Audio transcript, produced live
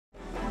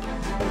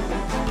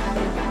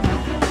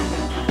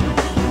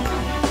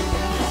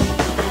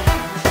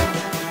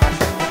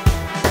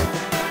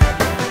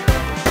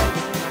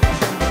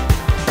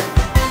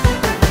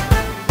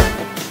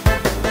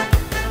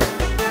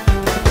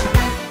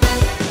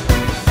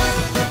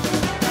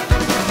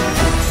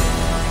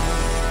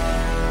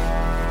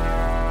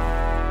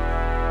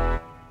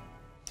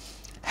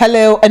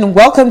Hello and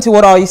welcome to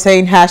What Are You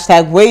Saying?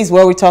 #ways,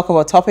 where we talk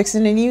about topics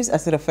in the news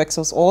as it affects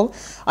us all.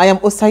 I am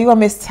Osayua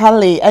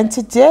Mestale, and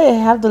today I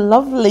have the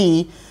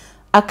lovely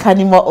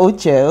Akanima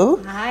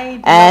Ojo.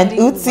 Hi, and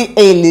Uti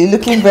Elu,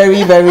 looking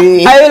very,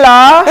 very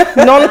Ayla,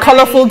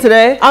 non-colorful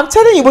today. I'm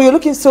telling you, but you're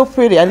looking so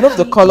pretty. I love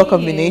the color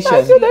combination.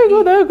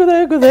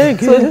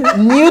 Thank you. So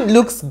nude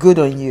looks good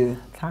on you.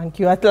 Thank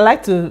you. I'd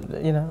like to,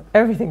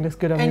 everything looks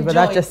good on me, but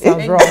that just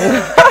sounds wrong.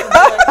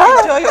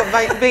 Enjoy your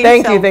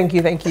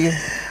vibe. Thank you.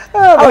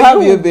 How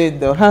have you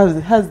been though?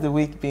 How's the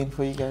week been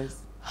for you guys?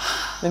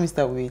 Let me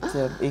start with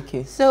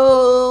AK.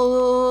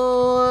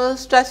 So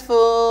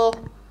stressful.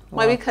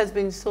 My week has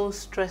been so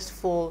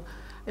stressful.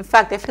 In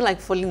fact, I feel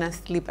like falling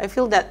asleep. I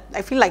feel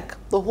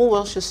like the whole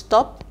world should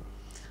stop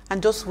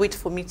and just wait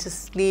for me to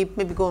sleep,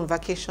 maybe go on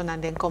vacation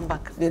and then come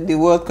back. Then the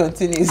world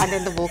continues. And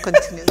then the world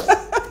continues.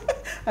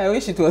 I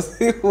wish it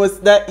was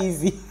that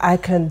easy. I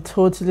can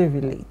totally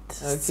relate.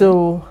 Okay.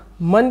 So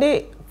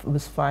Monday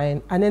was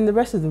fine, and then the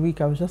rest of the week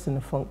I was just in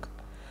a funk.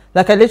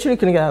 Like I literally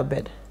couldn't get out of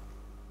bed.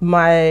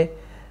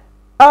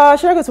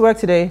 Should I go to work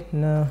today?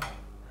 No.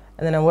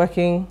 And then I'm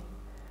working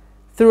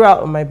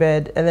throughout on my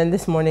bed, and then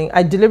this morning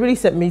I deliberately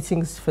set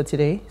meetings for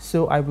today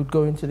so I would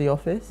go into the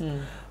office.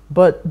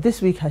 But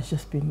this week has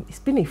just been, it's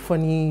been a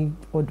funny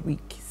odd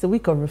week. It's a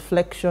week of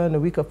reflection, a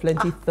week of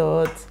plenty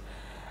thoughts.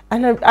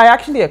 And I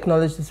actually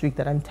acknowledge this week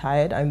that I'm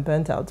tired, I'm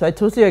burnt out. So I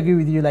totally agree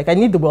with you. Like I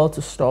need the world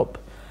to stop,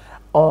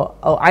 or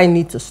I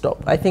need to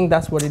stop. I think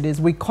that's what it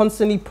is. We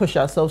constantly push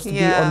ourselves to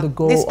be on the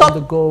go,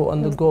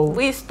 on the go.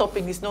 We're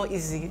stopping. It's not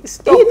easy.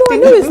 I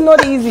know it's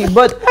not easy,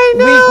 but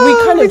we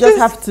kind of just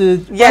have to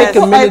take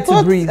a minute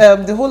to breathe.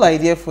 The whole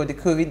idea for the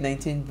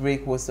COVID-19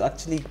 break was to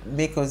actually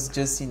make us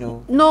just,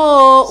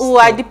 No,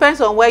 it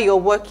depends on where you're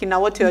working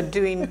and what you're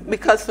doing.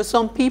 Because for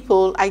some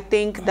people, I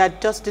think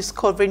that just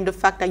discovering the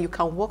fact that you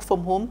can work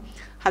from home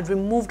had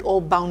removed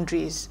all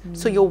boundaries.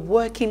 So you're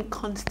working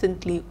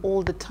constantly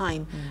all the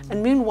time.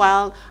 And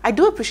meanwhile, I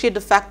do appreciate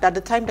the fact that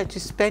the time that you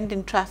spend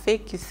in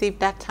traffic, you save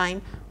that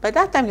time. By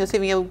that time you're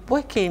saving, you're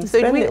working. So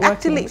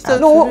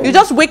you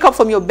just wake up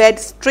from your bed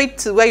straight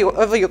to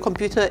wherever your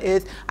computer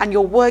is, and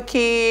you're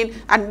working,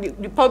 and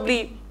you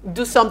probably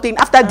do something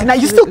after dinner.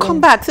 You still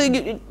come back, so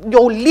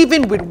you're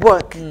living with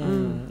work.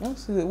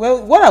 Absolutely.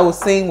 Well, what I was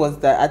saying was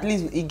that at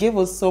least it gave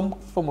us some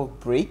form of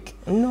break.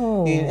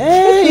 No,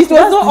 it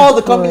was not all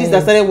the companies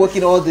that started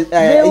working all the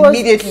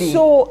immediately.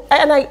 So,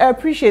 and I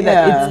appreciate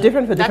that it's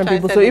different for different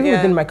people. So even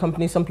within my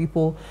company, some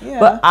people.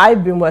 But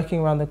I've been working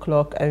around the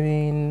clock. I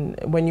mean,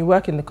 when you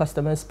work in the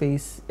customer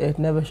space, it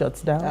never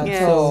shuts down.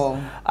 So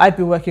I've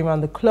been working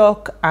around the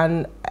clock,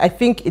 and I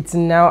think it's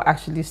now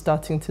actually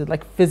starting to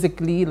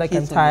physically,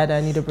 I'm tired.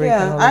 I need a break.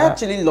 Yeah, I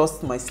actually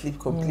lost my sleep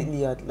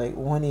completely at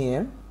 1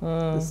 a.m.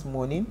 This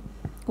morning.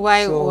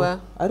 Why? So,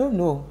 I don't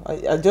know. Are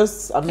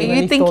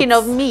you thinking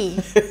of me?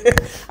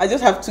 I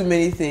just have too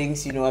many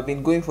things. I've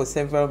been going for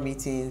several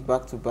meetings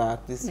back to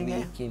back this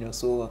week.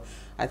 So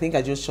I think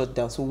I just shut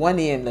down. So 1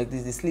 a.m.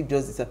 the sleep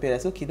just disappeared. I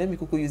said, okay, let me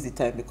quickly use the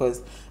time,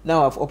 because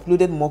now I've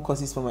uploaded more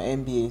courses for my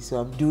MBA. So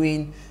I'm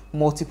doing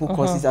multiple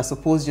courses as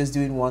opposed to just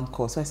doing one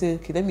course. So I said,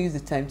 okay, let me use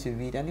the time to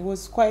read, and it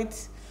was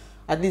quite.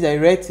 At least I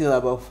read till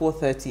about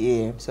 4:30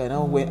 a.m. So I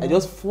now I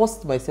just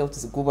forced myself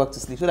to go back to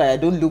sleep so that I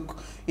don't look,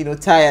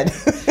 tired.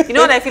 You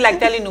know what I feel like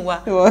telling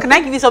Uwa? Can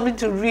I give you something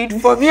to read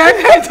for me?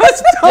 I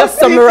just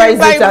summarize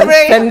it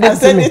and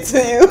send it to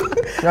you.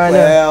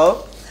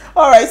 Well,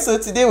 all right. So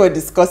today we're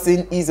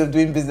discussing ease of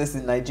doing business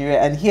in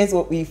Nigeria, and here's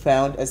what we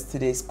found as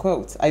today's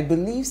quote: "I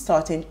believe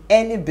starting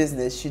any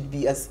business should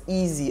be as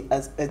easy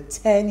as a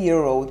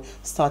 10-year-old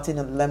starting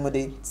a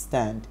lemonade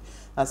stand."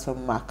 That's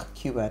from Mark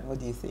Cuban. What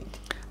do you think?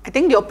 I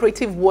think the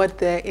operative word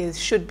there is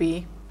should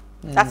be.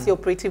 That's the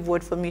operative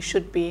word for me,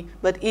 should be.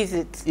 But is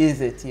it? Is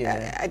it?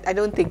 Yeah. I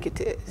don't think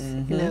it is.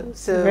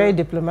 So a very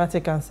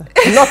diplomatic answer.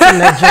 Not in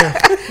Nigeria.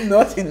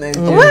 Not in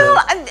Nigeria. Well,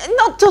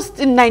 not just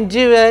in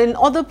Nigeria, in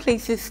other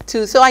places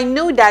too. So I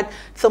know that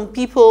some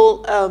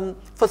people,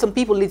 for some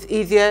people, it's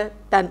easier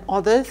than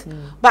others.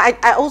 But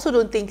I also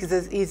don't think it's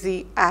as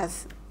easy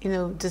as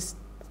just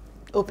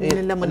opening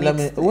a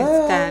lemonade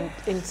stand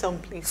in some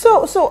places.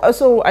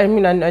 So I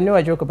mean, I know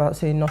I joke about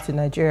saying not in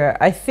Nigeria.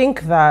 I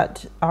think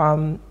that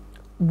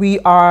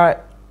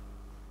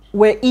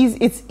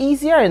it's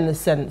easier in the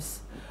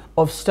sense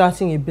of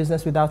starting a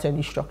business without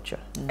any structure.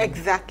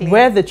 Exactly.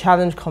 Where the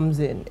challenge comes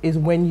in is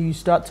when you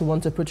start to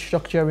want to put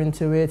structure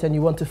into it and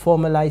you want to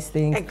formalize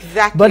things.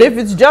 Exactly. But if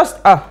it's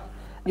just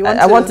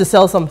I want to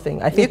sell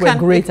something, I think we're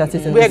great at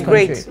it in this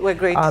country. We're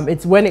great.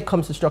 It's when it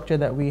comes to structure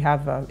that we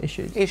have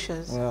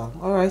issues. Well,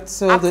 all right.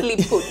 So aptly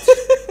put.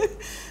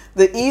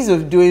 The ease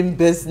of doing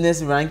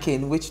business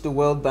ranking, which the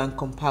World Bank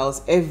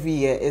compiles every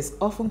year, is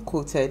often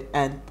quoted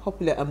and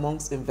popular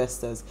amongst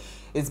investors.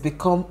 It's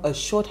become a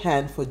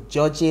shorthand for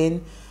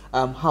judging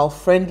how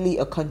friendly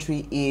a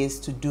country is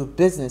to do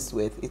business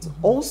with. It's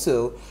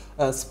also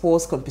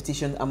spurs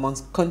competition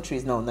amongst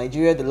countries. Now,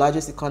 Nigeria, the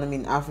largest economy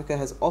in Africa,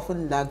 has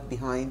often lagged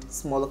behind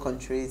smaller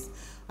countries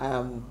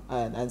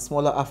and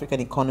smaller African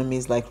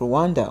economies like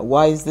Rwanda.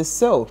 Why is this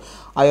so?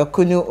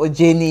 Ayokunu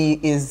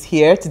Ojeni is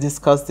here to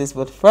discuss this,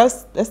 but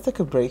first, let's take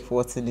a break for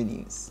what's in the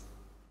news.